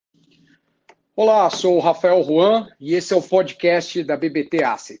Olá, sou o Rafael Ruan e esse é o podcast da BBT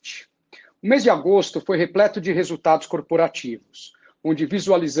Asset. O mês de agosto foi repleto de resultados corporativos, onde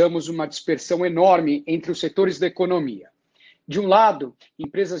visualizamos uma dispersão enorme entre os setores da economia. De um lado,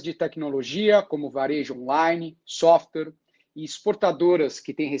 empresas de tecnologia, como varejo online, software e exportadoras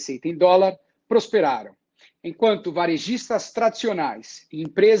que têm receita em dólar, prosperaram, enquanto varejistas tradicionais e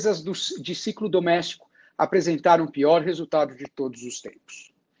empresas de ciclo doméstico apresentaram o pior resultado de todos os tempos.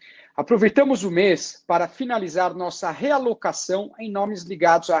 Aproveitamos o mês para finalizar nossa realocação em nomes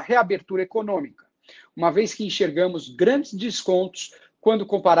ligados à reabertura econômica, uma vez que enxergamos grandes descontos quando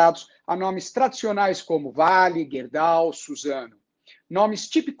comparados a nomes tradicionais como Vale, Gerdau, Suzano, nomes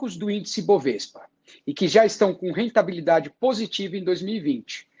típicos do índice Bovespa, e que já estão com rentabilidade positiva em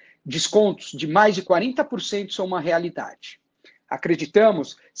 2020. Descontos de mais de 40% são uma realidade.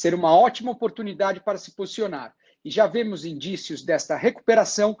 Acreditamos ser uma ótima oportunidade para se posicionar, e já vemos indícios desta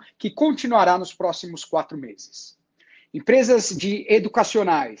recuperação que continuará nos próximos 4 meses. Empresas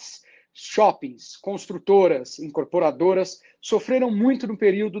educacionais, shoppings, construtoras, incorporadoras sofreram muito no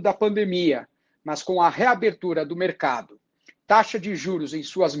período da pandemia, mas com a reabertura do mercado, taxa de juros em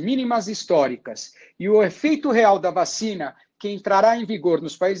suas mínimas históricas e o efeito real da vacina que entrará em vigor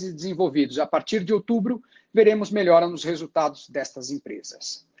nos países desenvolvidos a partir de outubro, veremos melhora nos resultados destas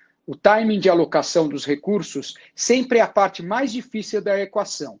empresas. O timing de alocação dos recursos sempre é a parte mais difícil da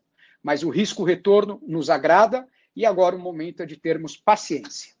equação, mas o risco-retorno nos agrada e agora o momento é de termos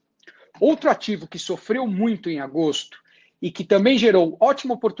paciência. Outro ativo que sofreu muito em agosto e que também gerou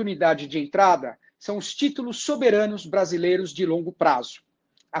ótima oportunidade de entrada são os títulos soberanos brasileiros de longo prazo.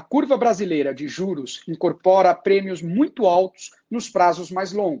 A curva brasileira de juros incorpora prêmios muito altos nos prazos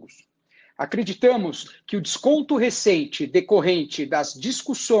mais longos. Acreditamos que o desconto recente decorrente das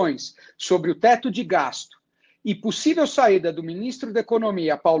discussões sobre o teto de gasto e possível saída do ministro da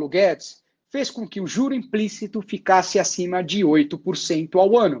Economia, Paulo Guedes, fez com que o juro implícito ficasse acima de 8%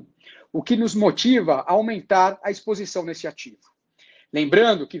 ao ano, o que nos motiva a aumentar a exposição nesse ativo.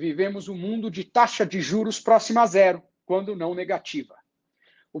 Lembrando que vivemos um mundo de taxa de juros próxima a zero, quando não negativa.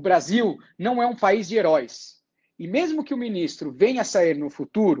 O Brasil não é um país de heróis. E mesmo que o ministro venha a sair no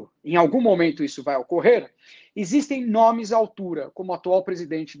futuro, em algum momento isso vai ocorrer, existem nomes à altura, como o atual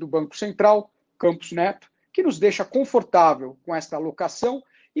presidente do Banco Central, Campos Neto, que nos deixa confortável com esta alocação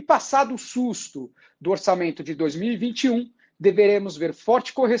e, passado o susto do orçamento de 2021, deveremos ver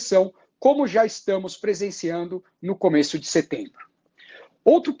forte correção, como já estamos presenciando no começo de setembro.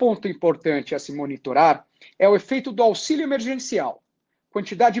 Outro ponto importante a se monitorar é o efeito do auxílio emergencial.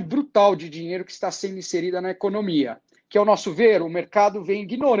 Quantidade brutal de dinheiro que está sendo inserida na economia, que, ao nosso ver, o mercado vem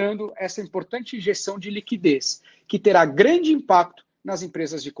ignorando essa importante injeção de liquidez, que terá grande impacto nas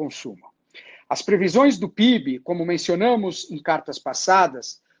empresas de consumo. As previsões do PIB, como mencionamos em cartas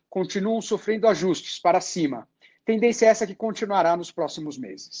passadas, continuam sofrendo ajustes para cima. Tendência essa que continuará nos próximos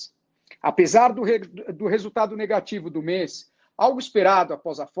meses. Apesar do resultado negativo do mês, algo esperado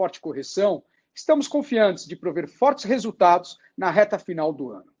após a forte correção, estamos confiantes de prover fortes resultados na reta final do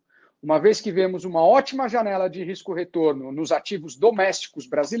ano, uma vez que vemos uma ótima janela de risco-retorno nos ativos domésticos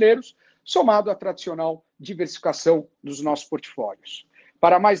brasileiros, somado à tradicional diversificação dos nossos portfólios.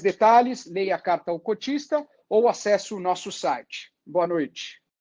 Para mais detalhes, leia a carta ao cotista ou acesse o nosso site. Boa noite.